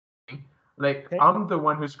Like Okay. I'm the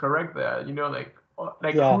one who's correct there.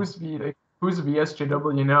 Yeah. who's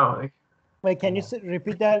VSJW now? Wait, can you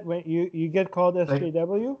repeat that? When you get called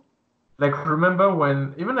SJW? Remember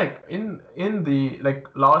when even in the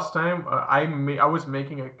last time I was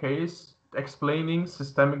making a case explaining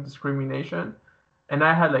systemic discrimination, and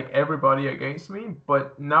I had everybody against me.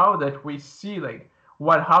 But now that we see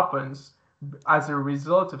what happens as a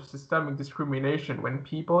result of systemic discrimination when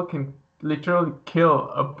people can literally kill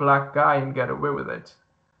a black guy and get away with it,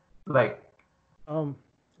 Oh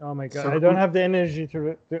my God! So I don't have the energy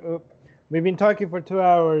to. We've been talking for 2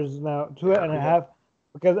 hours now, two and a half,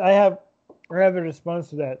 because I have a response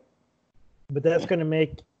to that, but that's gonna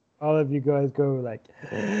make all of you guys go like,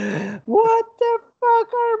 "What the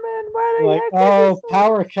fuck, Armin? Why are you like,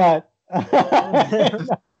 power cut."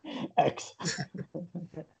 X.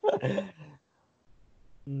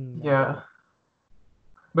 Yeah.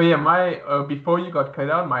 But yeah, my before you got cut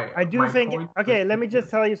out, I do think. Okay, let me just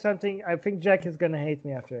tell you something. I think Jack is gonna hate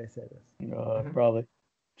me after I say this. Probably.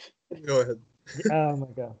 Go ahead. Oh my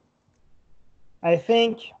God. I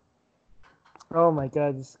think. Oh my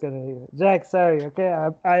God, this is gonna. Jack, sorry. Okay,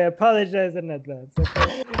 I apologize in advance.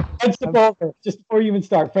 Okay? Friendship over. Just before you even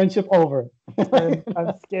start, friendship over.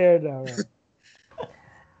 I'm scared now. Right?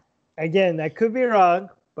 Again, I could be wrong,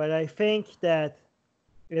 but I think that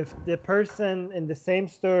if the person in the same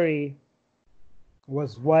story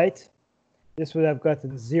was white, this would have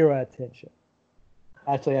gotten zero attention.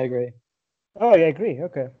 Actually, I agree. Oh, I agree.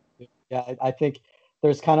 Okay. Yeah, I think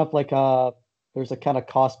there's kind of there's a kind of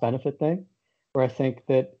cost benefit thing where I think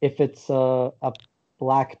that if it's a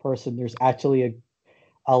black person, there's actually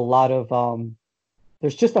a lot of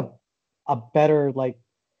there's just a better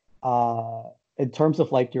in terms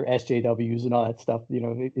of your SJWs and all that stuff,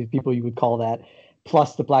 people you would call that,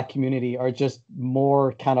 plus the black community are just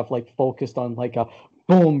more kind of focused on a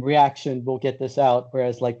boom reaction, we'll get this out.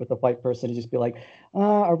 Whereas with the white person, you just be like,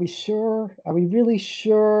 are we sure? Are we really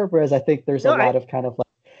sure? Whereas I think there's a lot of kind of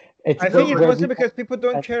I think it's mostly because people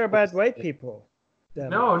don't care about white people.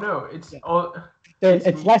 No, it's all.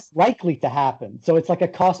 It's less likely to happen, so it's like a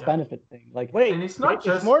cost benefit thing. Wait, and it's not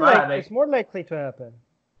just it's more that, it's more likely to happen.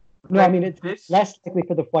 No, I mean it's less likely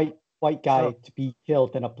for the white guy to be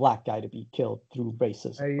killed than a black guy to be killed through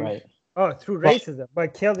racism, right? Oh, through racism,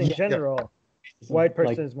 but killed in general, white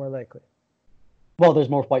person is more likely. Well, there's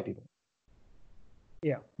more white people.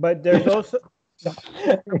 Yeah, but there's also,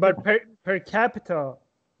 but per capita,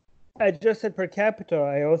 I just said per capita.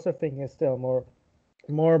 I also think it's still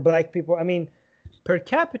more black people. I mean, per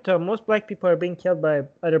capita, most black people are being killed by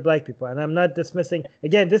other black people, and I'm not dismissing.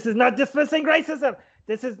 Again, this is not dismissing racism.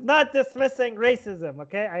 This is not dismissing racism.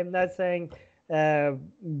 Okay, I'm not saying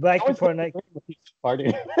black people are not.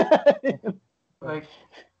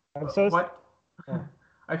 I'm so. What?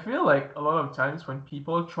 I feel like a lot of times when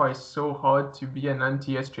people try so hard to be an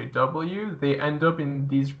anti-SJW, they end up in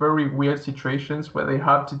these very weird situations where they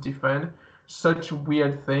have to defend such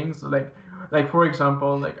weird things. Like for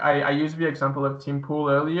example, I used the example of Tim Pool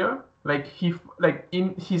earlier.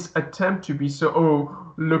 In his attempt to be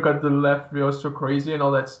so, look at the left, we are so crazy and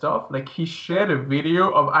all that stuff. He shared a video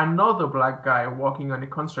of another black guy walking on a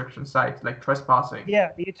construction site, trespassing.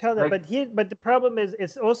 Yeah, you tell that, but the problem is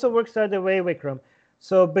it also works the other way, Vikram.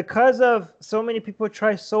 So because of so many people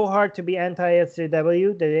try so hard to be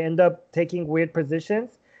anti-SJW, they end up taking weird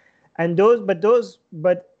positions, and but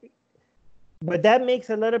that makes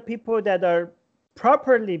a lot of people that are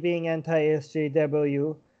properly being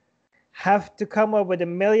anti-SJW have to come up with a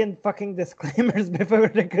million fucking disclaimers before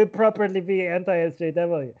they could properly be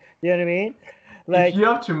anti-SJW. You know what I mean? If you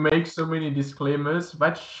have to make so many disclaimers,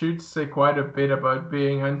 that should say quite a bit about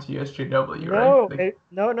being anti-SJW, right?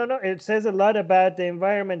 No. It says a lot about the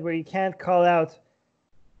environment where you can't call out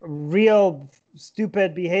real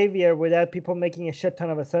stupid behavior without people making a shit ton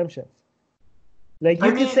of assumptions. We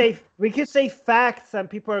could say facts, and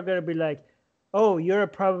people are gonna be like, "Oh, you're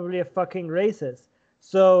probably a fucking racist."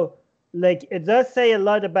 So, it does say a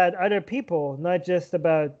lot about other people, not just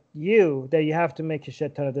about you, that you have to make a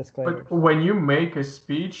shit ton of disclaimers. But when you make a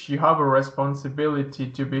speech, you have a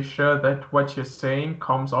responsibility to be sure that what you're saying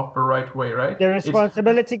comes off the right way, right? The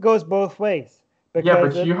responsibility goes both ways. Yeah,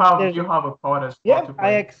 but you have a part as well to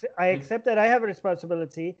play. I accept that I have a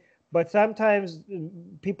responsibility, but sometimes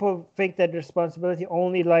people think that the responsibility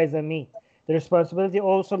only lies on me. The responsibility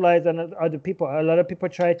also lies on other people. A lot of people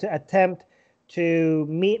try to attempt to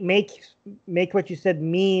make what you said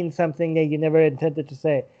mean something that you never intended to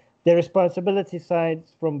say. The responsibility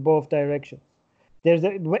sides from both directions.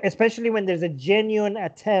 Especially when there's a genuine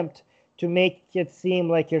attempt to make it seem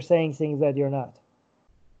like you're saying things that you're not.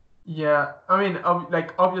 Yeah, I mean,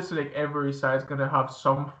 like obviously, like every side's gonna have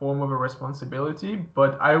some form of a responsibility,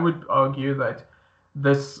 but I would argue that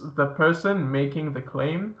the person making the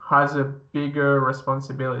claim has a bigger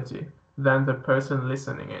responsibility than the person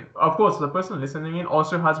listening in. Of course, the person listening in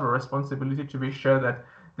also has a responsibility to be sure that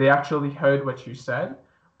they actually heard what you said,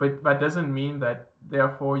 but that doesn't mean that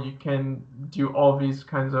therefore you can do all these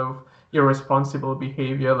kinds of irresponsible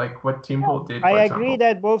behavior like what Tim Hall did, I for agree example.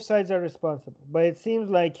 that both sides are responsible, but it seems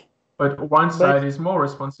like, But one but side is more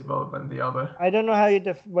responsible than the other. I don't know how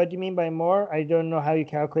what you mean by more. I don't know how you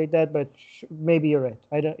calculate that, but maybe you're right.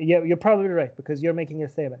 I don't. Yeah, you're probably right because you're making a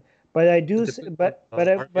statement. But I do. It depends on But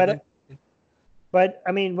the argument.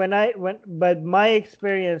 I mean, but my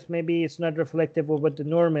experience, maybe it's not reflective of what the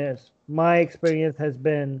norm is. My experience has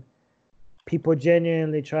been people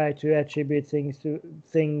genuinely try to attribute things to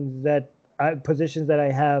things that positions that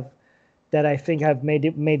I have that I think have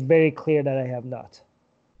made very clear that I have not.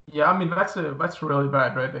 Yeah, I mean that's really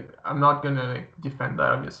bad, right? Like I'm not gonna like defend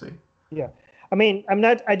that, obviously. Yeah. I mean,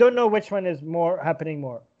 I don't know which one is more happening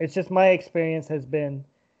more. It's just my experience has been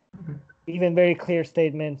even very clear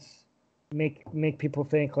statements make people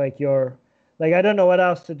think like you're like I don't know what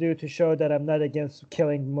else to do to show that I'm not against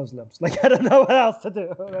killing Muslims. Like I don't know what else to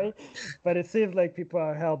do, right? But it seems like people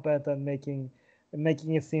are hell bent on making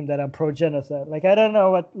it seem that I'm pro genocide. Like I don't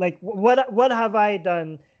know what have I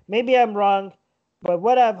done? Maybe I'm wrong, but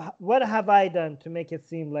what have I done to make it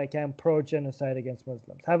seem like I'm pro genocide against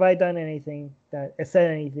Muslims? Have I done anything that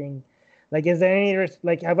said anything? Like, is there any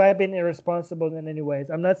like have I been irresponsible in any ways?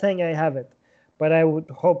 I'm not saying I haven't, but I would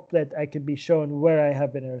hope that I could be shown where I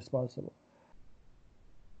have been irresponsible.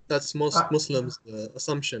 That's most Uh, Muslims'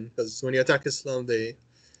 assumption, because when you attack Islam, they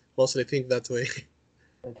mostly think that way.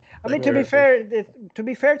 I mean, Like, to be yeah, fair, to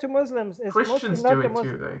be fair to Muslims, it's mostly Christians do not the it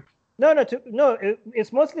too, Muslim. like No,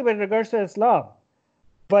 it's mostly with regards to Islam,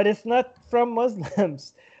 but it's not from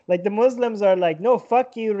Muslims. Like the Muslims are like, no,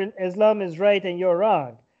 fuck you, Islam is right and you're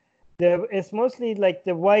wrong. It's mostly like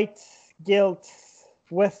the white guilt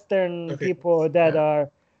Western okay, people that yeah. are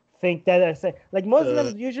think that are saying like uh,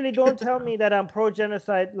 Muslims usually don't tell me that I'm pro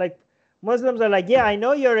genocide. Like Muslims are like, yeah, I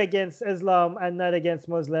know you're against Islam and not against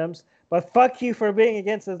Muslims, but fuck you for being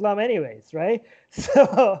against Islam anyways, right?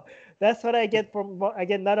 So that's what I get from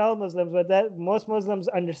again, not all Muslims, but that most Muslims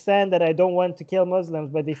understand that I don't want to kill Muslims,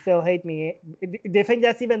 but they still hate me. They think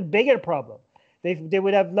that's even bigger problem. They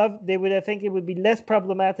would have loved. They would have think it would be less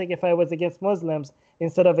problematic if I was against Muslims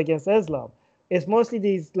instead of against Islam. It's mostly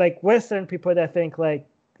these like Western people that think like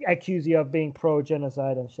accuse you of being pro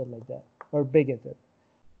genocide and shit like that or bigoted.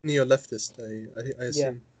 neo-leftist, I Yeah.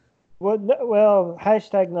 assume. Well,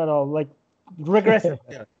 hashtag not all like regressive,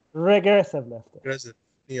 Yeah, regressive leftist. aggressive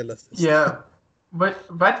neo-leftist. Yeah. But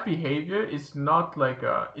that behavior is not like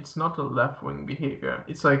it's not a left-wing behavior.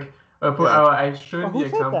 It's like Yeah, I Oh, showed the who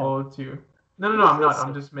said that? example to no, Who I'm said not. I'm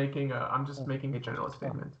that? just making Oh, a general oh,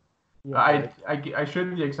 statement. yeah. I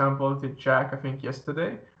showed the example to Jack, I think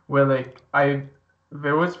yesterday, where like I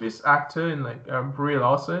there was this actor in like Brie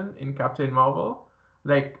Larson in Captain Marvel.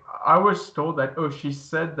 Like I was told that oh she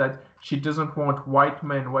said that she doesn't want white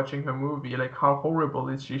men watching her movie. Like how horrible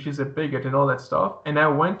is she? She's a bigot and all that stuff. And I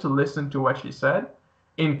went to listen to what she said.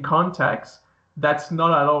 In context, that's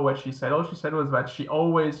not at all what she said. All she said was that she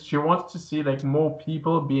wants to see like more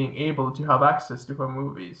people being able to have access to her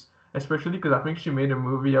movies, especially because I think she made a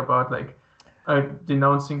movie about like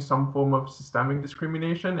denouncing some form of systemic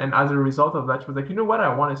discrimination. And as a result of that, she was like, you know what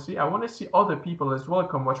I want to see? I want to see other people as well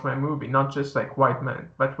come watch my movie, not just like white men.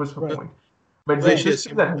 That was her Right. point. But why they is she just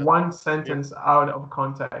took assuming that that? one It's weird. sentence out of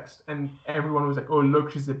context, and everyone was like, oh,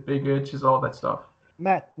 look, she's a bigot, she's all that stuff.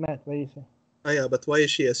 Matt, what do you say? Yeah, but why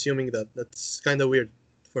is she assuming that? That's kind of weird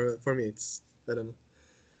for me. It's I don't know.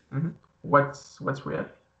 hmm what's weird?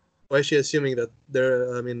 Why is she assuming that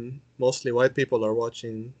I mean, mostly white people are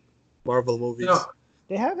watching Marvel movies? No,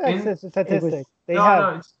 They have in access to It was statistics. They no, have. no,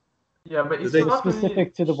 it's yeah, but Do it's it they? was not really.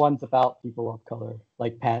 specific to the ones about people of color,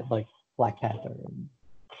 like like Black Panther. And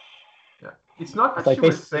Yeah, it's not it's that like she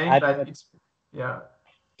was basically saying adding that it. it's yeah.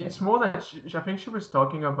 It's more that I think she was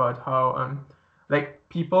talking about how like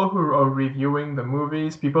people who are reviewing the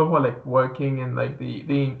movies, people who are like working in like the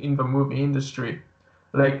in the movie industry,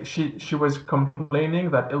 like she was complaining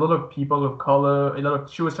that a lot of people of color,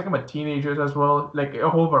 she was talking about teenagers as well, like a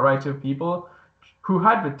whole variety of people who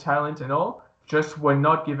had the talent and all, just were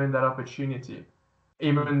not given that opportunity,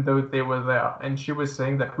 even though they were there. And she was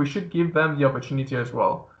saying that we should give them the opportunity as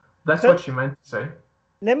well. That's So what she meant to say.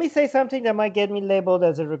 let me say something that might get me labeled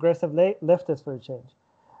as a regressive leftist for a change.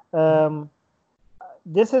 Um,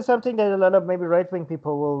 this is something that a lot of maybe right wing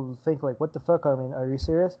people will think like, "What the fuck? I mean, are you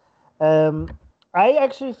serious?" Um, I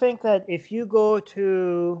actually think that if you go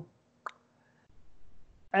to,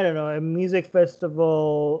 I don't know, a music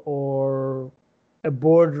festival or a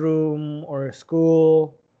boardroom or a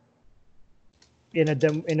school in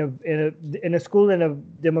a school in a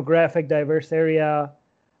demographic diverse area,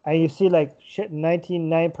 and you see like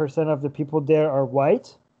 99% of the people there are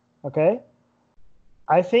white, okay?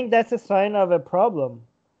 I think that's a sign of a problem.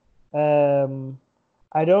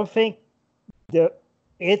 I don't think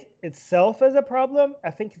it itself is a problem.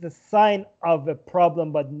 I think it's a sign of a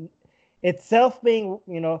problem, but itself being,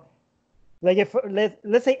 like if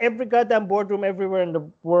let's say every goddamn boardroom everywhere in the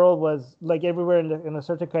world was like everywhere in a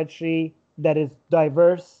certain country that is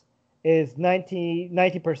diverse is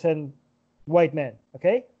 90% white men,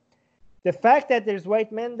 okay? The fact that there's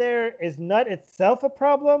white men there is not itself a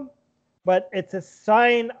problem, but it's a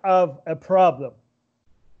sign of a problem,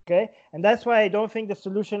 okay? And that's why I don't think the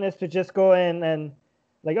solution is to just go in and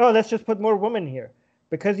like, oh, let's just put more women here,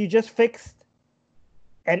 because you just fixed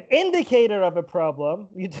an indicator of a problem.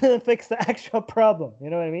 You didn't fix the actual problem. You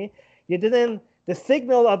know what I mean? The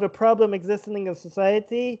signal of a problem existing in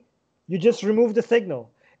society, you just remove the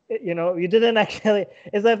signal. You didn't actually,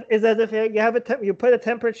 it's as if you put a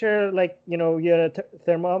temperature, like, you had a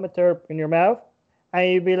thermometer in your mouth,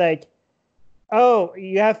 and you'd be like, oh,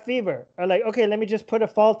 you have fever. Or like, okay, let me just put a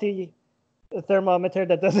faulty thermometer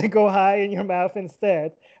that doesn't go high in your mouth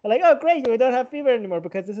instead. I'm like, oh, great, you don't have fever anymore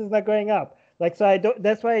because this is not going up. Like, so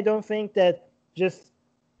that's why I don't think that just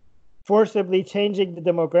forcibly changing the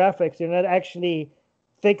demographics, you're not actually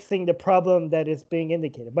fixing the problem that is being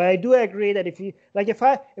indicated. But I do agree that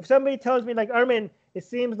if somebody tells me, like, Armin, it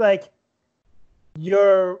seems like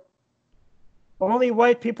only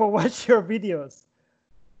white people watch your videos,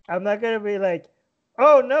 I'm not gonna be like,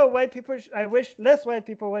 oh no, white people. I wish less white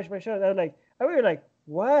people watch my shows. I would be like,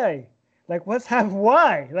 why? Like,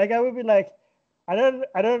 why? Like, I would be like, I don't know.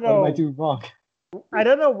 What am I doing wrong? I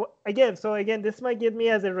don't know. Again, this might give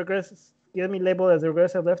me labeled as a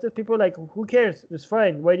regressive leftist. People like, who cares? It's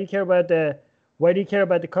fine. Why do you care about the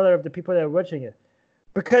color of the people that are watching it?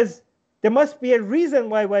 Because there must be a reason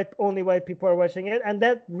why only white people are watching it, and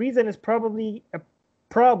that reason is probably a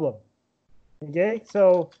problem. Okay,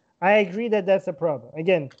 so I agree that that's a problem.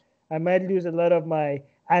 Again, I might lose a lot of my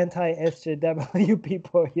anti-SJW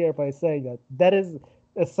people here by saying that. That is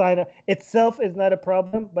a sign of itself is not a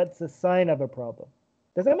problem, but it's a sign of a problem.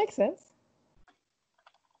 Does that make sense?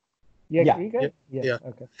 Yeah. Yeah.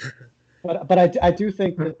 Okay. But I do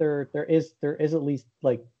think that there is at least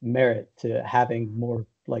like merit to having more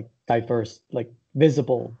like diverse, like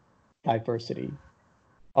visible diversity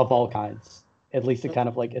of all kinds. At least it kind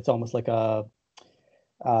of like, it's almost like a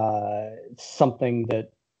something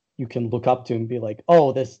that you can look up to and be like,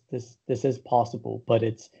 oh, this is possible. But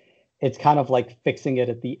it's kind of like fixing it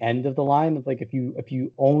at the end of the line. Like if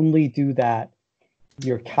you only do that,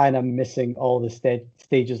 you're kind of missing all the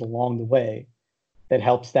stages along the way that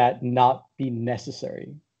helps that not be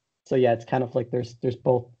necessary. So yeah, it's kind of like there's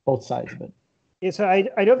both sides of it. Yeah, so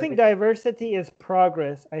I don't think diversity is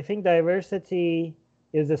progress. I think diversity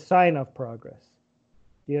is a sign of progress.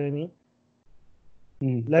 You know what I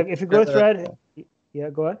mean? Like if you go through yeah,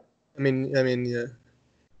 go on. I mean,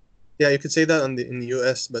 yeah, you could say that in the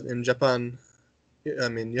US, but in Japan, I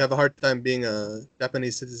mean, you have a hard time being a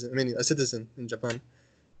Japanese citizen. I mean, a citizen in Japan.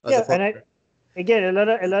 Yeah, and again, a lot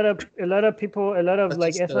of people, a lot of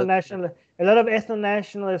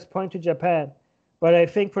ethno-nationalists point to Japan, but I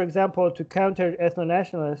think, for example, to counter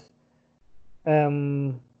ethno-nationalists,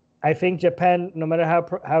 I think Japan, no matter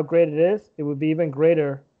how great it is, it would be even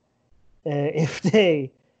greater if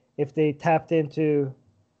they tapped into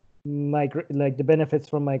like the benefits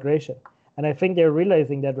from migration, and I think they're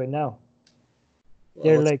realizing that right now.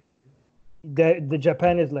 They're like, the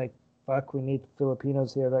Japan is like, fuck, we need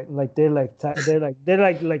Filipinos here, right? Like they're like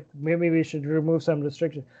maybe we should remove some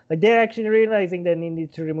restrictions. Like they're actually realizing that they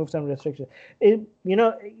need to remove some restrictions.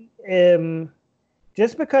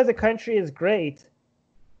 Just because a country is great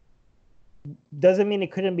doesn't mean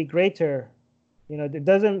it couldn't be greater. It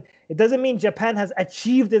doesn't mean Japan has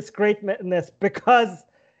achieved its greatness because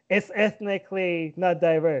it's ethnically not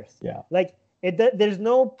diverse. Yeah. Like there's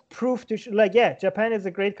no proof to Japan is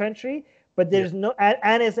a great country, but there's no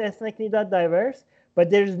and it's ethnically not diverse,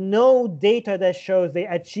 but there's no data that shows they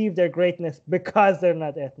achieved their greatness because they're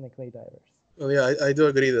not ethnically diverse. Well, yeah, I do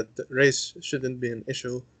agree that race shouldn't be an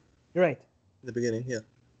issue. Right. In the beginning, yeah.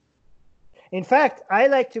 In fact, I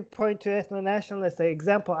like to point to ethno-nationalists. The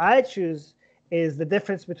example I choose is the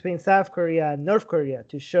difference between South Korea and North Korea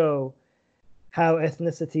to show how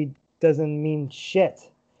ethnicity doesn't mean shit.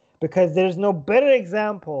 Because there's no better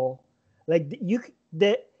example. Like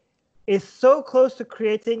is so close to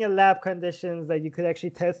creating a lab conditions that you could actually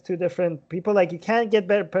test two different people. Like you can't get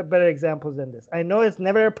better examples than this. I know it's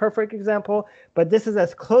never a perfect example, but this is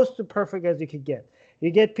as close to perfect as you could get.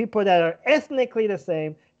 You get people that are ethnically the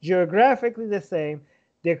same, geographically the same.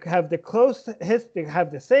 They have the they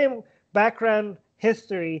have the same background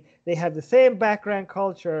history. They have the same background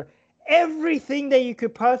culture. Everything that you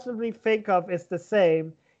could possibly think of is the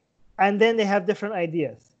same, and then they have different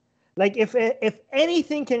ideas. Like if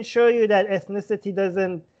anything can show you that ethnicity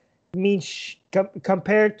doesn't mean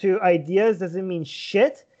compared to ideas doesn't mean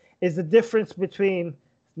shit, is the difference between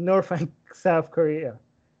North and South Korea.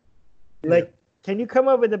 Like, can you come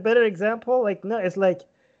up with a better example? Like, no, it's like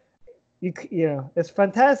you know, it's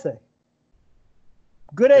fantastic.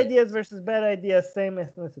 Good ideas versus bad ideas, same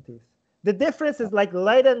ethnicities. The difference is like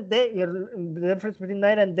light and day. The difference between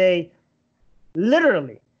night and day,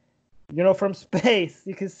 literally. You know, from space,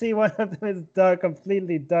 you can see one of them is dark,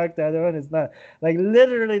 completely dark. The other one is not. Like,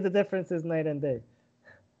 literally, the difference is night and day.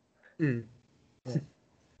 Mm.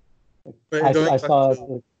 I saw...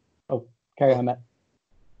 Oh, carry on, Matt.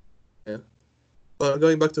 Yeah. Well,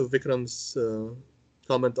 going back to Vikram's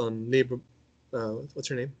comment on Libra... what's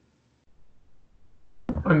her name?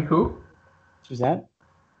 On who? Suzanne?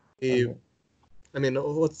 I mean,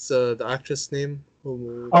 what's the actress name?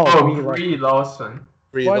 Brie Larson.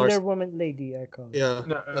 Wonder Woman lady, I call it. Yeah.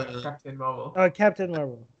 No, Captain Marvel. Oh, Captain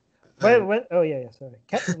Marvel. Oh yeah, sorry.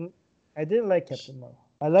 I didn't like Captain Marvel.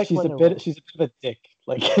 I like she's Wonder a Woman. bit. She's a bit of a dick.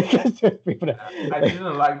 Like I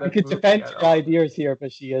didn't like that. You could defend her ideas here,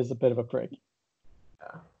 but she is a bit of a prick.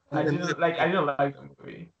 Yeah. I didn't like the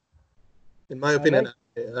movie. In my opinion,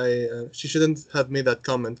 she shouldn't have made that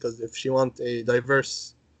comment, because if she wants a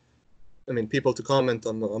diverse, people to comment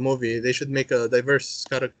on a movie, they should make a diverse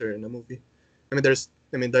character in a movie.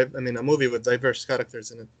 A movie with diverse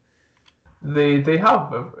characters in it. They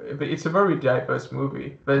have it's a very diverse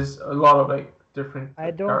movie. There's a lot of like different.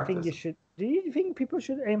 I don't think you should. Do you think people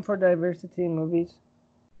should aim for diversity in movies?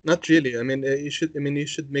 Not really. You should. You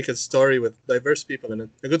should make a story with diverse people in it,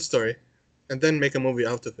 a good story, and then make a movie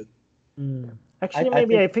out of it.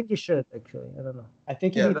 Actually, I think you should. Actually, I don't know. I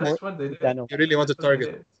think you need that's more. What they did. You really want to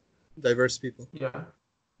target diverse people. Yeah.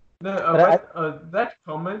 No, but that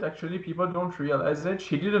comment, actually, people don't realize it.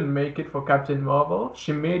 She didn't make it for Captain Marvel.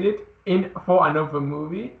 She made it for another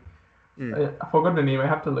movie. I forgot the name. I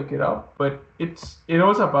have to look it up. But it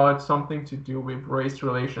was about something to do with race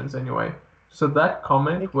relations anyway. So that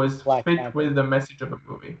comment was fit with the message of the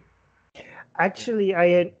movie. Actually,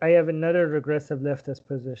 I have another regressive leftist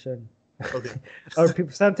position. Okay. Or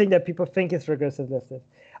something that people think is regressive leftist.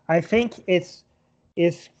 I think it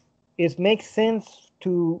makes sense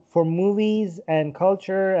for movies and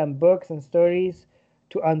culture and books and stories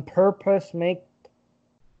to on purpose make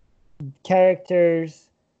characters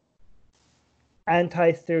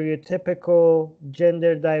anti-stereotypical,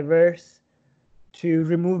 gender diverse, to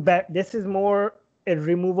remove this is more a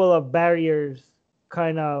removal of barriers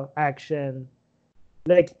kind of action.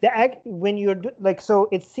 Like when you're like, so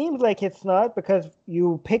it seems like it's not, because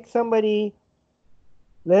you pick somebody.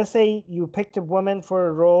 Let's say you picked a woman for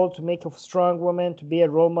a role to make a strong woman, to be a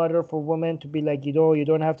role model for women, to be like, you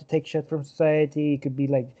don't have to take shit from society. You could be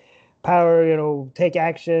like power, take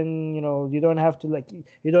action, you don't have to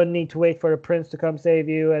you don't need to wait for a prince to come save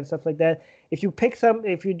you and stuff like that. If you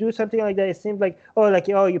do something like that, it seems like,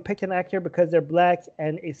 you pick an actor because they're black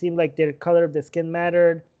and it seemed like their color of the skin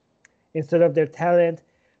mattered instead of their talent.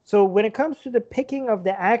 So when it comes to the picking of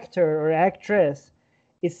the actor or actress,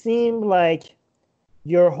 it seemed like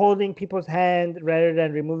you're holding people's hand rather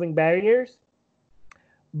than removing barriers.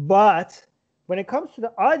 But when it comes to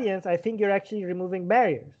the audience, I think you're actually removing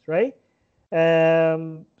barriers, right?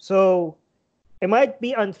 So it might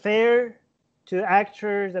be unfair to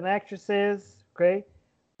actors and actresses, okay?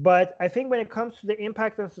 But I think when it comes to the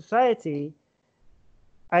impact on society,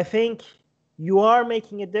 I think you are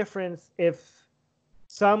making a difference if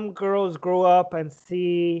some girls grow up and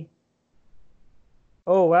see,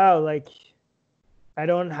 oh, wow, I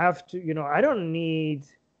don't have to, I don't need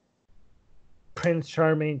Prince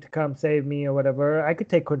Charming to come save me or whatever. I could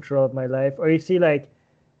take control of my life. Or you see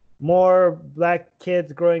more black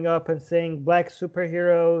kids growing up and saying black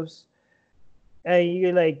superheroes. And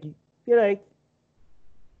you're like,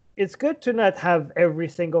 it's good to not have every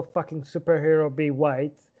single fucking superhero be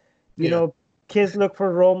white. You know, kids look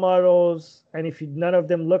for role models. And if none of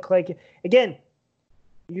them look like it, again,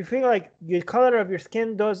 you feel like your color of your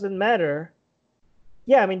skin doesn't matter.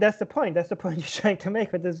 Yeah, that's the point. That's the point you're trying to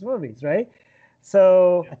make with these movies, right?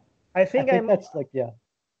 So I think that's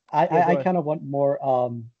I kind of want more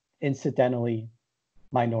incidentally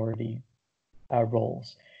minority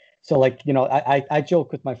roles. So like, I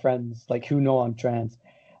joke with my friends like who know I'm trans.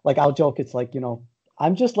 Like I'll joke, it's like,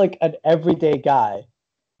 I'm just like an everyday guy,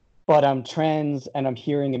 but I'm trans and I'm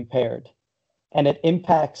hearing impaired. And it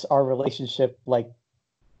impacts our relationship like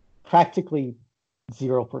practically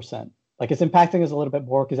 0%. Like it's impacting us a little bit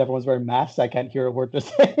more because everyone's wearing masks. I can't hear a word they're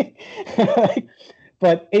saying.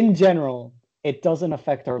 But in general, it doesn't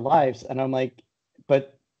affect our lives. And I'm like,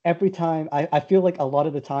 but every time I feel like a lot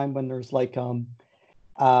of the time when there's like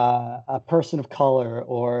a person of color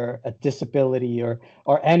or a disability or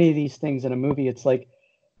any of these things in a movie, it's like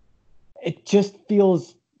it just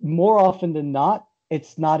feels more often than not,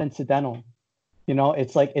 it's not incidental.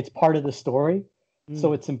 It's like it's part of the story.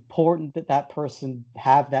 So it's important that that person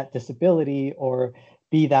have that disability or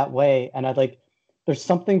be that way. And there's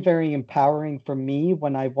something very empowering for me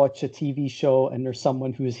when I watch a TV show and there's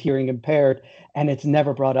someone who is hearing impaired and it's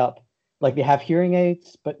never brought up. Like they have hearing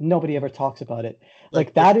aids, but nobody ever talks about it.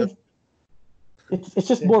 Like that is, it's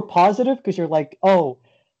just more positive because you're like, oh,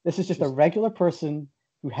 this is just a regular person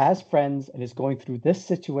who has friends and is going through this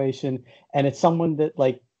situation. And it's someone that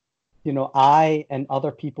like, I and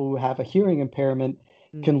other people who have a hearing impairment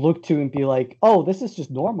can look to and be like, oh, this is just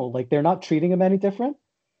normal. Like they're not treating them any different.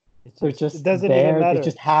 They're just it doesn't there. even matter. They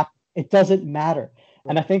just happen. It doesn't matter. Right.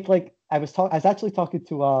 And I think like I was actually talking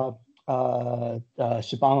to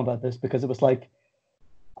Shabam about this because it was like,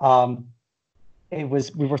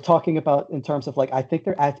 we were talking about in terms of like, I think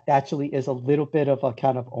there actually is a little bit of a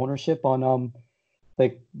kind of ownership on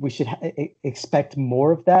like we should expect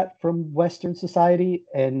more of that from Western society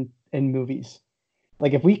and in movies.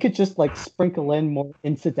 Like if we could just like sprinkle in more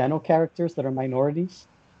incidental characters that are minorities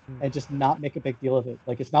and just not make a big deal of it.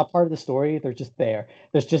 Like it's not part of the story. They're just there.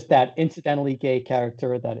 There's just that incidentally gay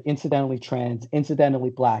character, that incidentally trans,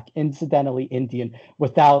 incidentally black, incidentally Indian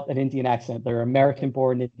without an Indian accent. They're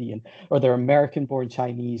American-born Indian or they're American-born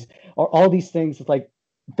Chinese or all these things. It's like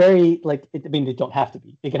very like, I mean, they don't have to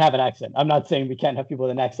be. They can have an accent. I'm not saying we can't have people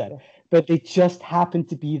with an accent, but they just happen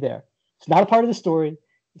to be there. It's not a part of the story.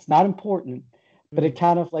 It's not important, but it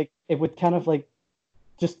kind of like, it would kind of like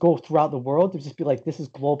just go throughout the world to just be like, this is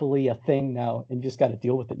globally a thing now, and you just got to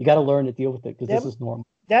deal with it. You got to learn to deal with it because this is normal.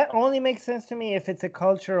 That only makes sense to me if it's a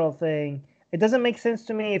cultural thing. It doesn't make sense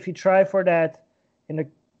to me if you try for that in a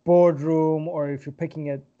boardroom or if you're picking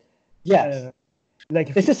it. Yes.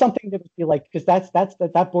 Like this is something that would be like, because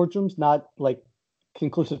that boardroom's not like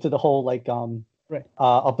conclusive to the whole like right.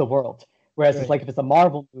 Of the world. Whereas it's like if it's a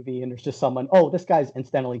Marvel movie and there's just someone, oh, this guy's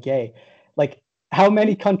incidentally gay. Like how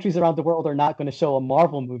many countries around the world are not going to show a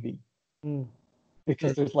Marvel movie?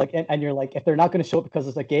 Because there's like, and you're like, if they're not going to show it because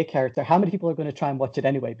it's a gay character, how many people are going to try and watch it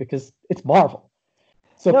anyway? Because it's Marvel.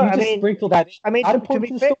 So if you just sprinkle that, to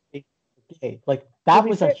be fair, gay, like that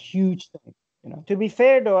was a huge thing. To be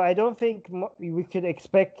fair, though, I don't think we could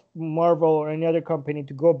expect Marvel or any other company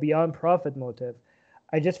to go beyond profit motive.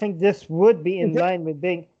 I just think this would be in line with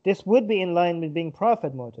being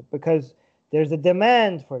profit motive because there's a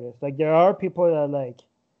demand for this. Like there are people that like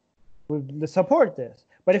would support this,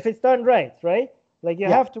 but if it's done right, like you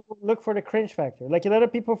have to look for the cringe factor. Like a lot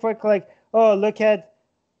of people think like, oh, look at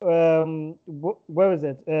what was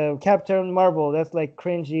it? Captain Marvel. That's like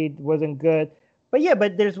cringy. Wasn't good.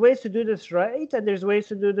 But there's ways to do this right, and there's ways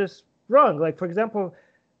to do this wrong. Like for example,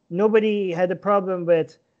 nobody had a problem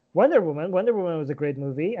with Wonder Woman. Wonder Woman was a great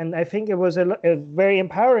movie, and I think it was a very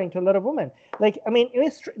empowering to a lot of women. Like, I mean,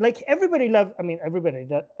 it's like everybody loves. I mean, everybody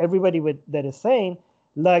that is sane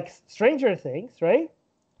likes Stranger Things, right?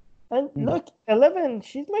 And look, 11.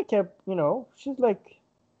 She's like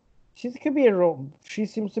she could be a role. She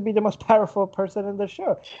seems to be the most powerful person in the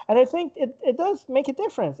show, and I think it does make a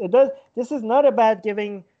difference. It does. This is not about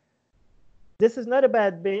giving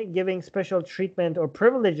special treatment or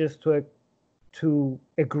privileges to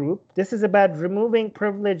a group. This is about removing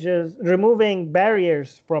removing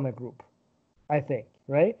barriers from a group, I think,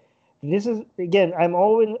 right? This is, again,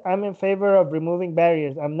 I'm in favor of removing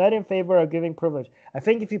barriers. I'm not in favor of giving privilege. I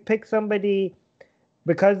think if you pick somebody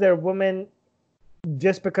because they're women,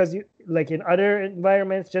 just because you, like in other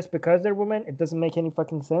environments, just because they're women, it doesn't make any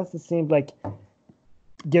fucking sense. It seems like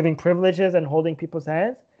giving privileges and holding people's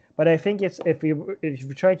hands. But I think it's if you're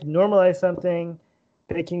trying to normalize something,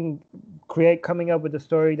 coming up with a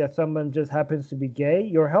story that someone just happens to be gay,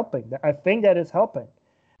 you're helping. I think that is helping.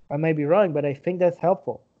 I may be wrong, but I think that's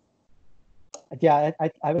helpful. Yeah,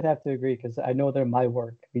 I would have to agree because I know that in my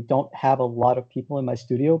work, we don't have a lot of people in my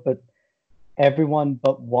studio, but everyone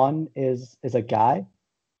but one is a guy.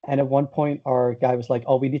 And at one point, our guy was like,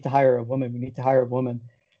 oh, we need to hire a woman. We need to hire a woman.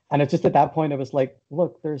 And it's just at that point, I was like,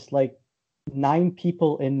 look, there's like 9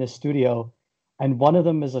 people in the studio, and one of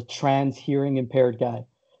them is a trans hearing impaired guy.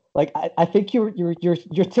 Like I think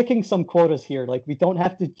you're ticking some quotas here. Like we don't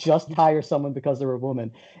have to just hire someone because they're a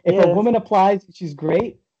woman. If a woman applies and she's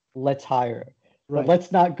great, let's hire her. But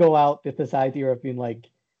let's not go out with this idea of being like,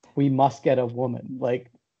 we must get a woman.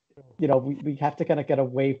 Like, you know, we have to kind of get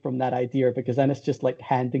away from that idea, because then it's just like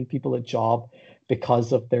handing people a job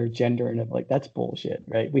because of their gender, and like that's bullshit,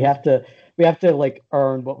 right? We have to like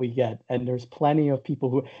earn what we get, and there's plenty of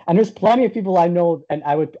people I know, and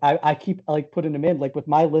I keep like putting them in, like with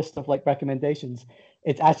my list of like recommendations.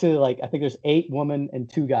 It's actually like I think there's 8 women and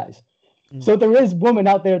 2 guys. So there is women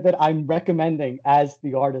out there that I'm recommending as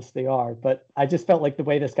the artists they are, but I just felt like the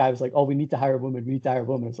way this guy was like, oh, we need to hire a woman, we need to hire a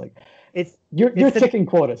woman. It's like, you're ticking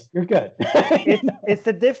quotas. You're good. It's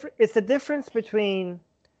the difference between,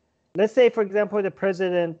 let's say, for example, the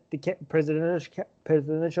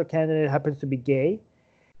presidential candidate happens to be gay.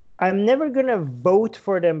 I'm never gonna vote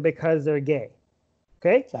for them because they're gay.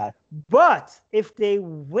 Okay? Sad. But if they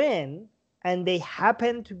win and they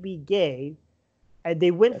happen to be gay, and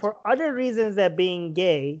they win for other reasons than being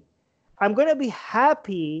gay, I'm going to be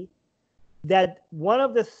happy that one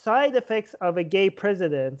of the side effects of a gay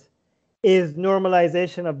president is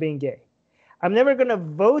normalization of being gay. I'm never going to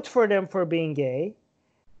vote for them for being gay.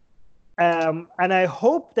 And I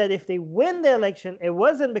hope that if they win the election, it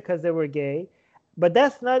wasn't because they were gay, but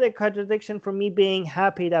that's not a contradiction for me being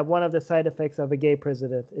happy that one of the side effects of a gay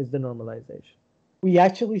president is the normalization. We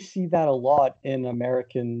actually see that a lot in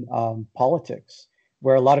American politics,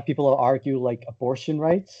 where a lot of people argue like abortion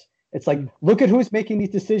rights. It's like, look at who's making these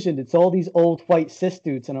decisions. It's all these old white cis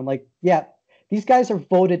dudes. And I'm like, yeah, these guys are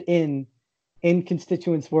voted in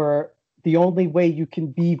constituents where the only way you can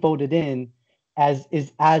be voted in as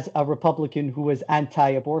a Republican who is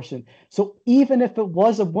anti-abortion. So even if it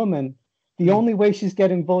was a woman, the only way she's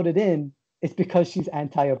getting voted in is because she's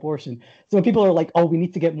anti-abortion. So when people are like, oh, we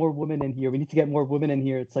need to get more women in here,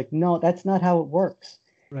 it's like, no, that's not how it works.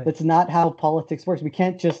 Right. That's not how politics works. We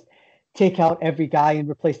can't just take out every guy and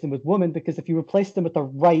replace them with women, because if you replace them with the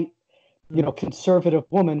right, you know, conservative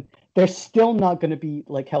woman, they're still not going to be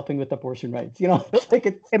like helping with abortion rights. You know,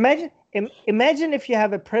 like imagine if you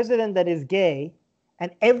have a president that is gay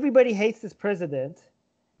and everybody hates this president,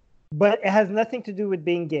 but it has nothing to do with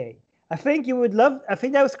being gay. I think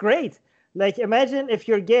that was great. Like, imagine if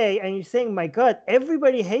you're gay and you're saying, my God,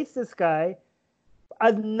 everybody hates this guy.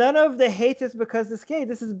 None of the hate is because it's gay.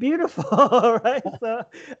 This is beautiful, right? So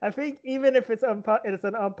I think even if it's an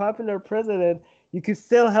unpopular president, you could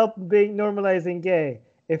still help being normalizing gay.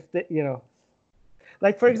 If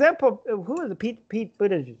like for example, who was it? Pete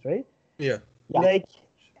Buttigieg, right? Yeah. Like,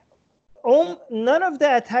 none of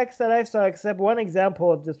the attacks that I saw, except one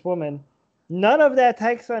example of this woman, none of the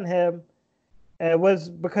attacks on him was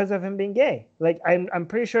because of him being gay. Like, I'm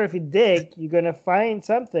pretty sure if you dig, you're gonna find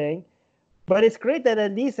something. But it's great that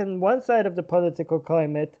at least in one side of the political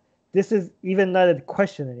climate, this is even not a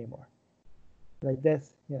question anymore. Like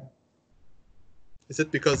this, yeah. Is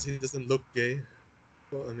it because he doesn't look gay?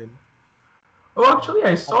 Well, I mean. Oh, actually,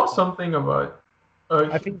 I saw something about.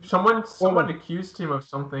 I think someone accused him of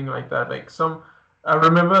something like that. Like I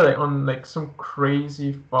remember like on like some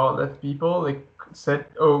crazy far left people like said,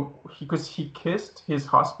 oh, because he kissed his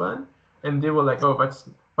husband, and they were like, oh, that's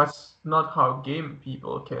not how gay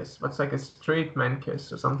people kiss. That's like a straight man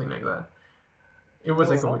kiss or something like that. It was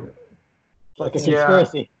like a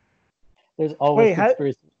conspiracy. Yeah. There's always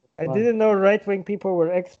conspiracy. I didn't know right-wing people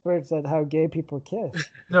were experts at how gay people kiss.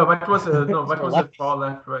 No, that was a far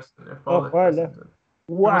left person. Far left.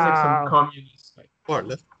 Wow. It was like some communist. Like, far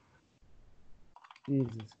left.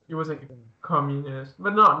 Jesus. He was like a communist,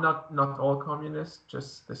 but not all communists.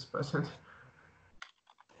 Just this person.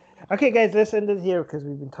 Okay, guys, let's end it here because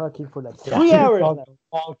we've been talking for like 3 hours now.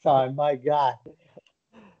 Long time, my God.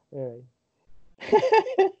 All right.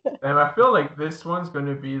 And I feel like this one's going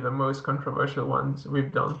to be the most controversial ones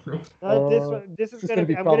we've done. This is gonna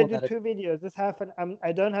be. I'm gonna do 2 videos.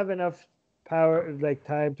 I don't have enough power, like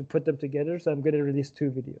time, to put them together, so I'm gonna release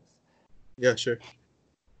 2 videos. Yeah, sure.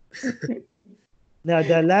 Now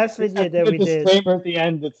the last video that we did. Disclaimer at the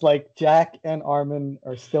end. It's like Jack and Armin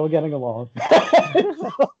are still getting along.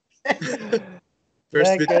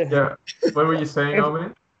 First video. Yeah. What were you saying,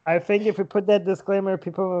 Armin? I think if we put that disclaimer,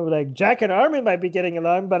 people will be like, Jack and Armin might be getting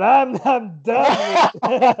along, but I'm done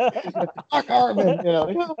with fuck Armin,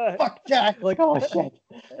 fuck Jack. Like, oh shit.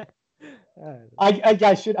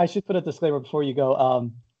 I should put a disclaimer before you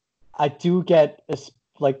go. I do get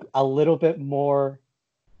a little bit more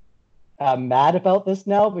mad about this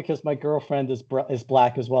now because my girlfriend is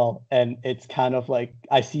black as well, and it's kind of like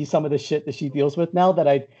I see some of the shit that she deals with now that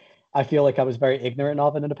I feel like I was very ignorant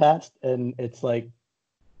of it in the past, and it's like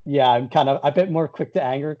yeah, I'm kind of a bit more quick to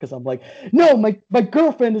anger because I'm like, no, my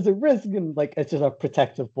girlfriend is at risk, and like it's just a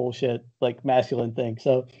protective bullshit like masculine thing.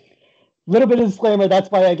 So little bit of disclaimer. That's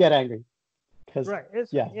why I get angry. Because Right.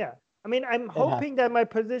 yeah, Yeah. I mean, I'm it happens. hoping that my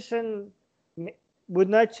position would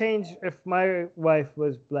not change if my wife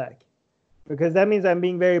was black, because that means I'm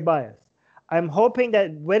being very biased. I'm hoping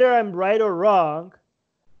that whether I'm right or wrong,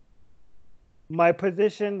 my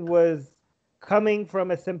position was coming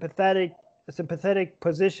from a sympathetic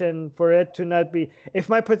position for it to not be. If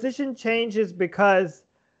my position changes because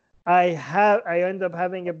I end up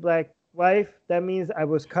having a black wife, that means I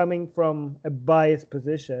was coming from a biased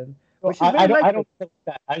position, Well, which is very I likely. don't think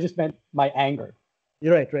that. I just meant my anger.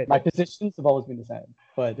 You're right. My positions have always been the same,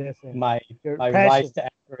 but Yes, yeah. my Your my passion. rise to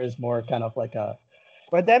anger is more kind of like a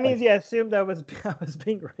But that means like you assumed I was I was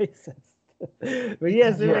being racist. But you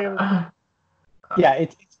assumed I was, Yeah. yeah,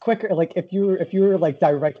 it's quicker. Like if you're like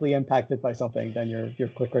directly impacted by something, then you're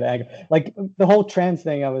quicker to anger. Like the whole trans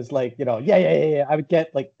thing, I was like, yeah. I would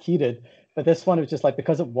get like heated, but this one was just like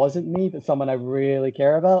because it wasn't me, but someone I really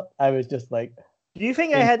care about. I was just like, do you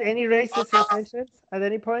think I in, had any racist intentions at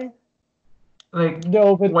any point? Like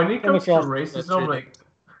no, but when it came comes to across racism, like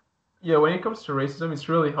yeah, when it comes to racism, it's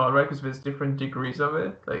really hard, right? Because there's different degrees of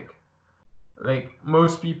it. Like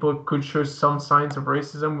most people could show some signs of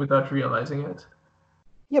racism without realizing it.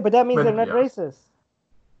 Yeah, but that means they're But not yeah, racist.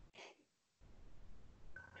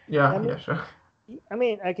 yeah, That means, yeah, sure. I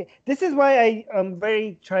mean, okay. This is why I am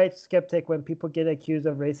very tried skeptic when people get accused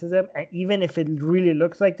of racism, and even if it really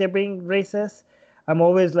looks like they're being racist, I'm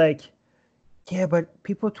always like, yeah, but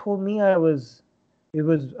people told me I was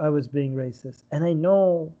being racist, and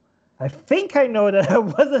I think I know that I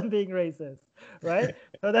wasn't being racist, right?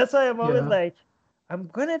 So that's why I'm always Yeah. like, I'm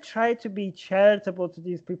gonna try to be charitable to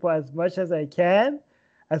these people as much as I can,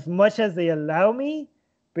 as much as they allow me,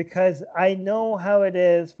 because I know how it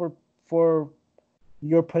is for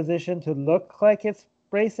your position to look like it's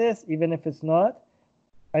racist, even if it's not.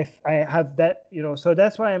 I have that, so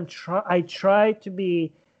that's why I try to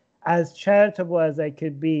be as charitable as I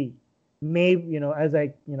could be. Maybe, as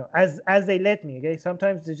they let me, okay?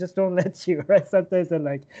 Sometimes they just don't let you, right? Sometimes they're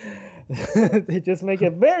like, they just make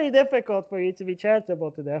it very difficult for you to be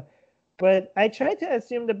charitable to them. But I try to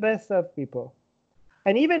assume the best of people.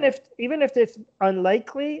 And even if it's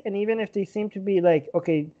unlikely, and even if they seem to be like,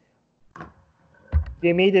 okay,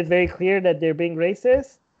 they made it very clear that they're being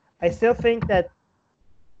racist, I still think that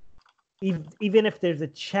even if there's a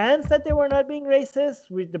chance that they were not being racist,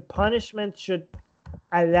 the punishment should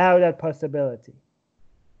allow that possibility.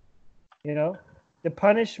 The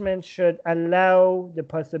punishment should allow the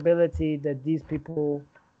possibility that these people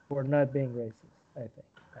were not being racist, I think.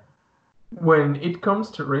 When it comes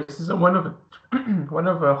to racism, one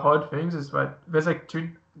of the hard things is that there's like two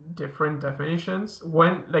different definitions.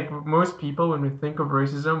 When like most people, when we think of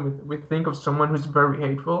racism, we think of someone who's very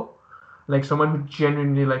hateful, like someone who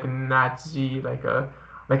genuinely like a Nazi, like a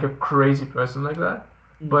crazy person like that.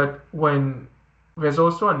 But when there's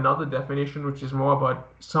also another definition which is more about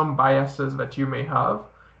some biases that you may have.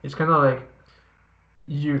 It's kind of like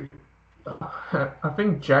you I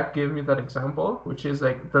think Jack gave me that example, which is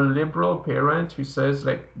like the liberal parent who says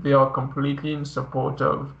like they are completely in support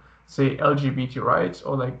of, say, LGBT rights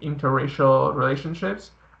or like interracial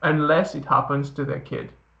relationships, unless it happens to their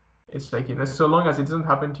kid. It's like, so long as it doesn't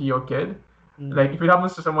happen to your kid, like if it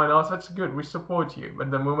happens to someone else, that's good, we support you.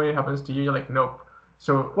 But the moment it happens to you, you're like, nope.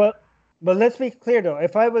 So Well, but let's be clear though.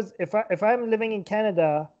 If I'm living in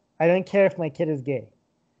Canada, I don't care if my kid is gay.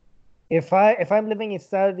 If I'm living in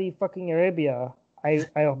Saudi fucking Arabia, I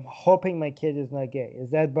am hoping my kid is not gay.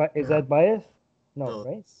 Is that bias? No,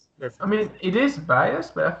 right? I mean, it is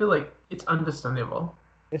biased, but I feel like it's understandable.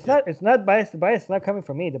 It's not bias. The bias is not coming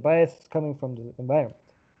from me. The bias is coming from the environment.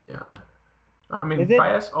 Yeah. I mean, Is it?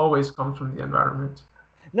 bias always comes from the environment.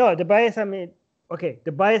 No, the bias. I mean, okay,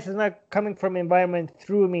 the bias is not coming from environment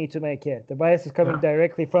through me to my kid. The bias is coming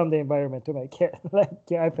directly from the environment to my kid.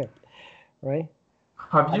 I think, right?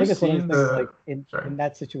 Have I you think it's one of seen those things the? like Sorry. in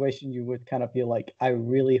that situation you would kind of be like, I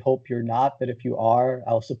really hope you're not, but if you are,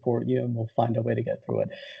 I'll support you and we'll find a way to get through it.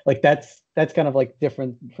 Like that's kind of like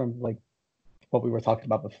different from like what we were talking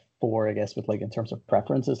about before, I guess, with like in terms of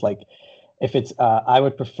preferences. Like if it's I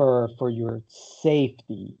would prefer for your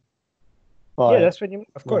safety. But Yeah, that's what you.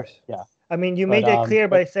 Of course. Yeah. I mean, you made that clear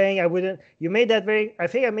by saying I wouldn't. You made that very. I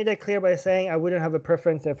think I made that clear by saying I wouldn't have a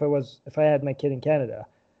preference if I had my kid in Canada,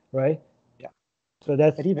 right? Yeah. So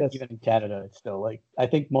that's even in Canada, it's still like I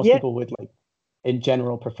think most people would like in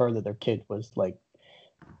general prefer that their kid was like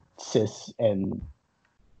cis and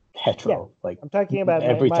hetero. Like I'm talking about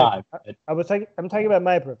every time. I'm talking about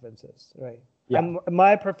my preferences, right?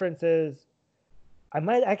 My preference is, I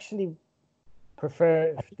might actually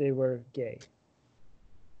prefer if they were gay.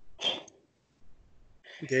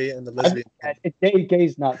 Gay and the lesbian.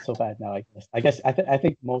 Gay's not so bad now, I guess. I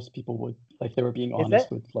think most people would, like, they were being honest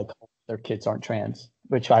with, like, their kids aren't trans,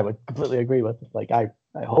 which I would completely agree with. Like, I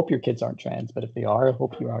hope your kids aren't trans, but if they are, I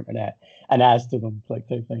hope you aren't an ass to them, like,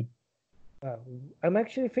 type thing. I'm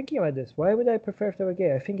actually thinking about this. Why would I prefer if they were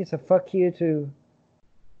gay? I think it's a fuck you to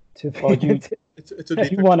well,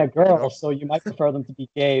 you want a girl, so you might prefer them to be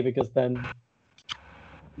gay, because then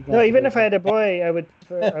no, even if I had a boy, I would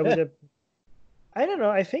have. I don't know.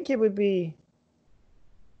 I think it would be.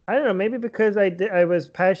 I don't know. Maybe because I was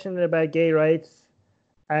passionate about gay rights,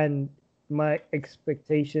 and my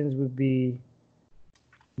expectations would be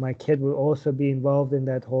my kid will also be involved in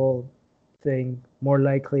that whole thing, more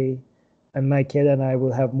likely, and my kid and I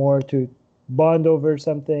will have more to bond over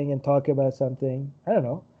something and talk about something. I don't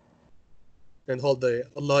know. And hold the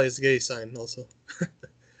Allah is gay sign also.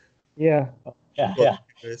 Yeah. Yeah.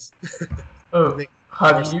 Oh,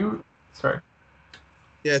 have you? Sorry.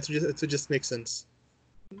 Yeah, it would just make sense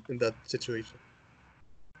in that situation.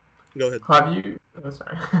 Go ahead. Have you? Oh,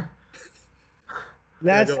 sorry.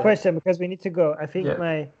 Last question, because we need to go. I think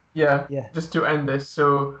Yeah. Just to end this,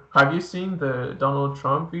 so have you seen the Donald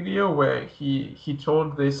Trump video where he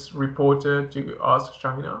told this reporter to ask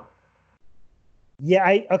China?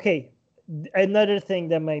 Yeah, okay. Another thing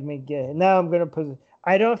that might make gay. Now I'm gonna put.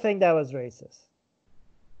 I don't think that was racist.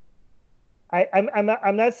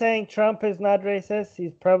 I'm not saying Trump is not racist.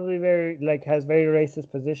 He's probably has very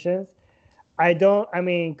racist positions. I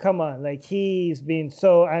mean, come on. Like, he's been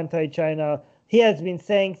so anti-China. He has been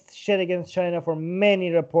saying shit against China for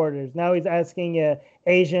many reporters. Now he's asking a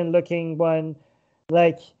Asian-looking one,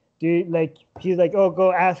 he's like, oh,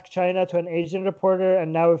 go ask China to an Asian reporter,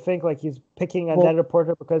 and now we think like he's picking on that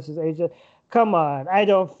reporter because he's Asian. Come on, I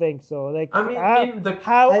don't think so. Like, I mean,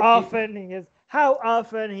 how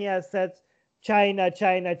often he has said China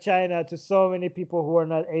to so many people who are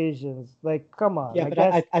not Asians. Like, come on.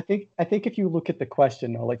 Yeah, I think if you look at the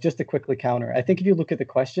question, though, like, just to quickly counter, I think if you look at the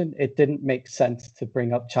question, it didn't make sense to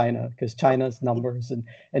bring up China, because China's numbers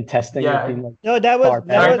and testing have been like no, that was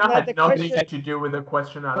not the question. Nothing to do with the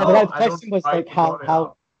question at all. all. The question was like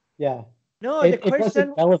how yeah. No, the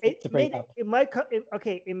question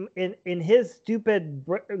in his stupid,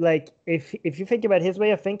 like, if you think about his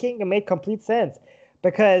way of thinking, it made complete sense,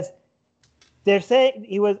 because they're saying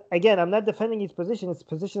he was, again, I'm not defending his position. His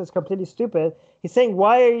position is completely stupid. He's saying,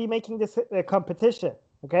 why are you making this a competition?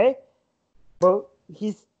 Okay? Well,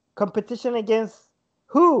 he's competition against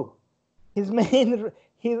who? He's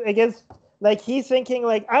against, like, he's thinking,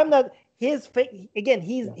 like, I'm not, again,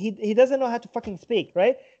 he doesn't know how to fucking speak,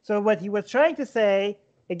 right? So what he was trying to say,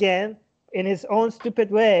 again, in his own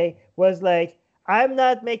stupid way, was like, I'm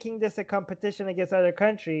not making this a competition against other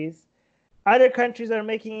countries. Other countries are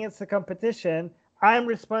making it a competition. I'm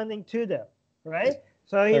responding to them, right?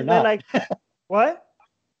 So they're like, what?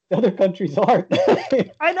 The other countries aren't.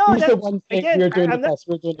 I know that. Again,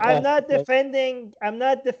 I'm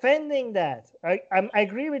not defending that. I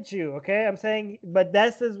agree with you. Okay, I'm saying, but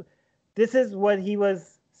this is what he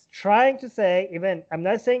was trying to say. Even I'm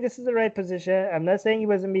not saying this is the right position. I'm not saying he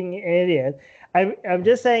wasn't being an idiot. I'm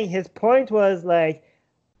just saying his point was like.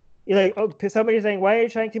 Like, oh, somebody's saying, why are you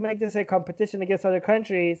trying to make this a competition against other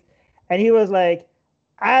countries? And he was like,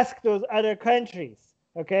 ask those other countries,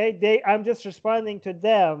 okay? I'm just responding to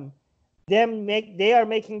them. They are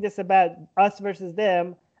making this about us versus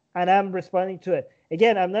them, and I'm responding to it.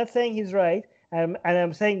 Again, I'm not saying he's right, and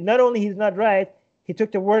I'm saying not only he's not right, he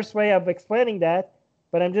took the worst way of explaining that,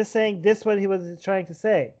 but I'm just saying this is what he was trying to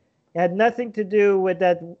say. It had nothing to do with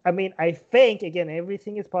that. I mean, I think, again,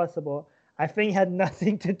 everything is possible. I think it had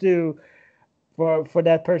nothing to do for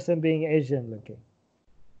that person being Asian looking.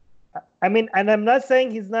 I mean, and I'm not saying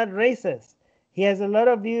he's not racist. He has a lot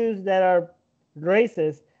of views that are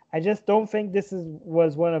racist. I just don't think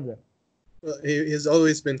was one of them. Well, he's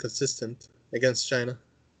always been consistent against China,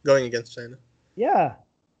 going against China. Yeah.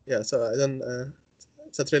 Yeah, so I don't.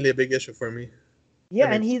 It's not really a big issue for me. Yeah,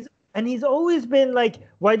 I mean, and he's always been like,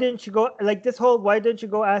 why didn't you go, like, this whole, why don't you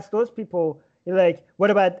go ask those people? Like,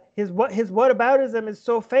 what about his whataboutism is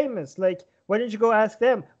so famous? Like, why didn't you go ask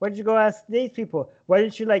them? Why didn't you go ask these people? Why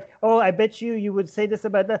didn't you, like, oh, I bet you would say this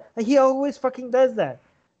about that? Like, he always fucking does that.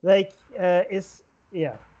 Like,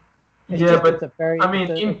 yeah. Yeah, but I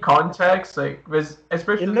mean, in context, like,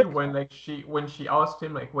 especially when she asked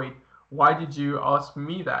him, like, wait, why did you ask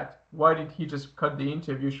me that? Why did he just cut the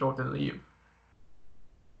interview short and leave?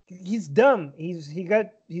 he's dumb. He's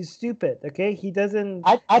stupid. Okay, he doesn't.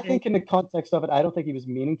 I think in the context of it, I don't think he was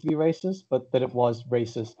meaning to be racist, but that it was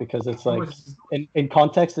racist because it's like in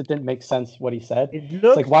context, it didn't make sense what he said. It It's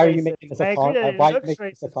looks like, why are racist. you making this I a agree that it why are you looks making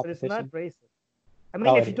this a racist, but it's not competition? racist. I mean,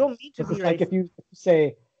 No, if you don't mean to be it's like racist, if you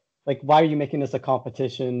say like, why are you making this a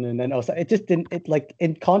competition? And then also, it just didn't. It like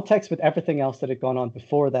in context with everything else that had gone on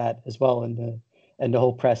before that as well, and the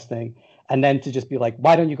whole press thing, and then to just be like,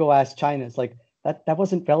 why don't you go ask China? It's like that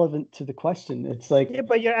wasn't relevant to the question. It's like, yeah,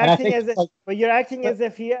 but you're and I acting think as if,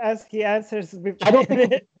 like, he answers. I don't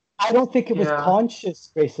think it was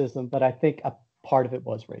conscious racism, but I think a part of it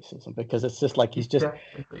was racism because it's just like he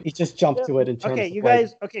just jumped to it in terms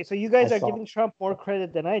of so you guys are giving Trump more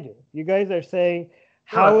credit than I do. You guys are saying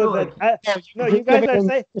how is that? No, you guys are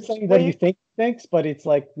saying what do you think he thinks, but it's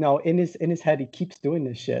like no, in his head he keeps doing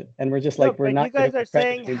this shit, and we're just like we're not. You guys are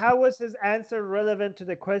saying how was his answer relevant to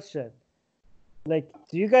the question? Like,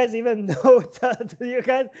 do you guys even know? Do you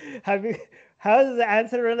guys how is the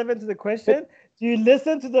answer relevant to the question? Do you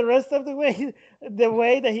listen to the rest of the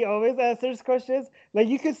way that he always answers questions? Like,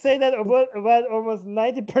 you could say that about almost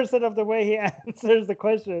 90% of the way he answers the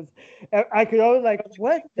questions. I could always like,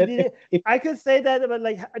 what? I could say that, but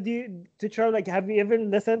like, to try like, have you even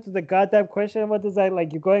listened to the goddamn question? What is that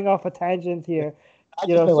like? You're going off a tangent here. I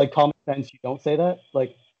just feel like common sense. You don't say that,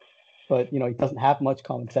 like, but he doesn't have much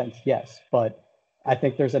common sense. Yes, but I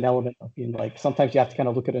think there's an element of being like sometimes you have to kind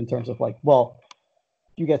of look at it in terms of like, well,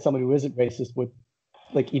 you get someone who isn't racist would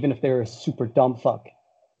like even if they're a super dumb fuck,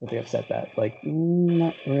 would they have said that? Like,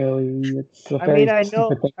 not really. It's a very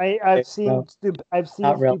stupid thing. I've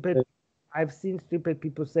seen stupid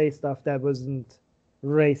people say stuff that wasn't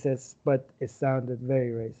racist, but it sounded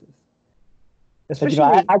very racist. Especially,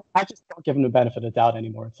 I just don't give him the benefit of the doubt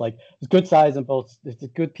anymore. It's like there's good sides on both. There's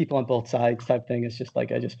good people on both sides type thing. It's just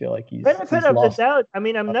like I just feel like he's benefit of lost. the doubt. I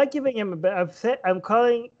mean, I'm not giving him. I'm saying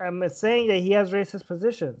that he has racist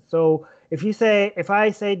positions. So if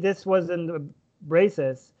I say this wasn't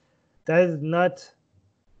racist, that is not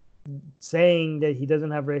saying that he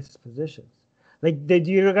doesn't have racist positions. Like, do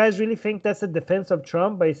you guys really think that's a defense of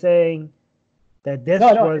Trump by saying that this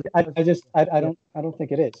was? I don't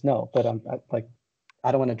think it is. No, but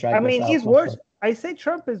I don't want to drag. I mean, he's worse. I say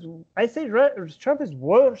Trump is worse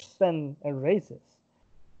than a racist.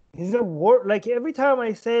 He's a like every time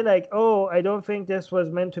I say like, oh, I don't think this was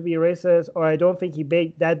meant to be racist, or I don't think he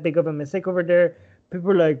made that big of a mistake over there. People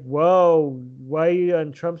are like, whoa, why are you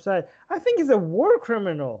on Trump's side? I think he's a war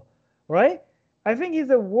criminal, right? I think he's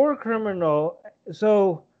a war criminal.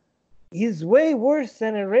 So he's way worse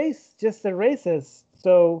than just a racist.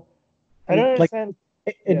 So I don't understand.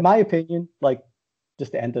 In my opinion, like,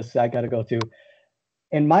 just to end this, I got to go to.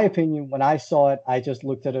 In my opinion, when I saw it, I just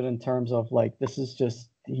looked at it in terms of like, this is just,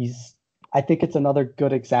 I think it's another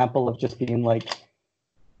good example of just being like,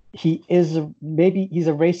 maybe he's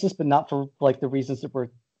a racist, but not for like the reasons that we're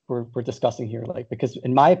discussing here. Like, because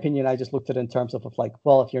in my opinion, I just looked at it in terms of like,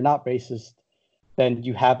 well, if you're not racist, then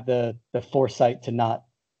you have the foresight to not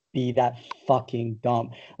be that fucking dumb.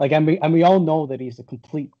 Like, and we all know that he's a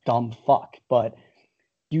complete dumb fuck, but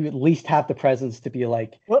you at least have the presence to be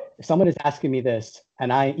like, if someone is asking me this,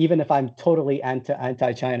 and even if I'm totally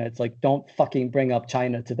anti-China, it's like, don't fucking bring up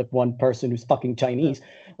China to the one person who's fucking Chinese.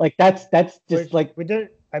 Like, that's just like, we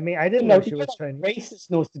didn't. I mean, I didn't know she was Chinese. Racist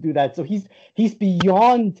knows to do that, so he's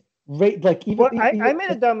beyond like even. Well, I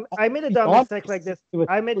made a dumb mistake like this.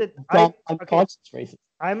 I made it unconscious racist.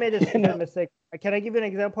 I made a stupid mistake. Can I give you an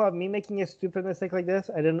example of me making a stupid mistake like this?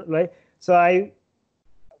 I didn't like. So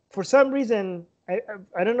for some reason,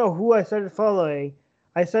 I don't know who I started following.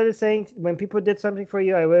 I started saying when people did something for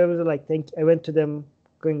you, I was like, I went to them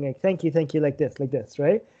going like, thank you, like this,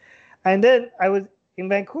 right? And then I was in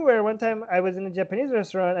Vancouver one time. I was in a Japanese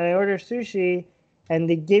restaurant and I ordered sushi, and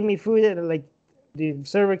they gave me food, and like the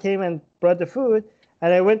server came and brought the food,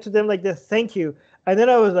 and I went to them like this, thank you. And then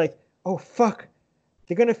I was like, oh fuck,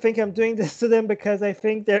 they're gonna think I'm doing this to them because I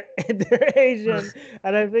think they're Asian,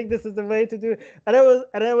 and I think this is the way to do it. And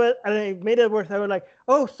I made it worse. I was like,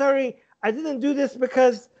 oh, sorry, I didn't do this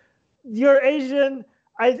because you're Asian.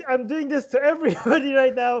 I'm doing this to everybody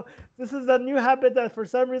right now. This is a new habit that for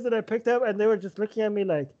some reason I picked up, and they were just looking at me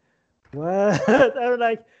like, what? I'm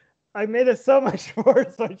like, I made it so much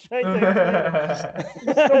worse by trying to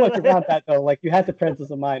There's so much around that though. Like, you had the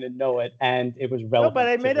presence of mind and know it, and it was relevant. No, but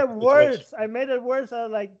I made it worse. I made it worse.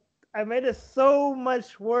 I made it so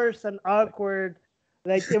much worse and awkward.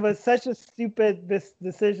 Like, it was such a stupid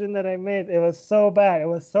decision that I made. It was so bad. It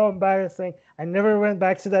was so embarrassing. I never went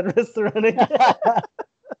back to that restaurant again.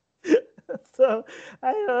 So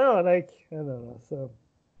I don't know. So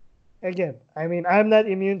again, I mean, I'm not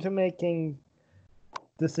immune to making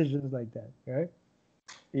decisions like that, right?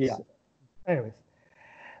 Yeah. So, anyways,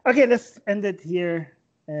 okay, let's end it here.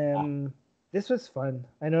 This was fun.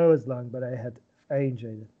 I know it was long, but I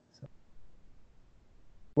enjoyed it. So.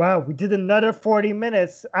 Wow, we did another 40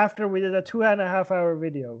 minutes after we did a 2.5-hour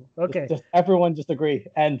video. Okay. Everyone just agree.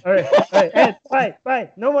 And all right. And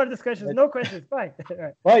bye. No more discussions. No questions. Bye. All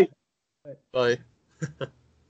right. Bye. Bye.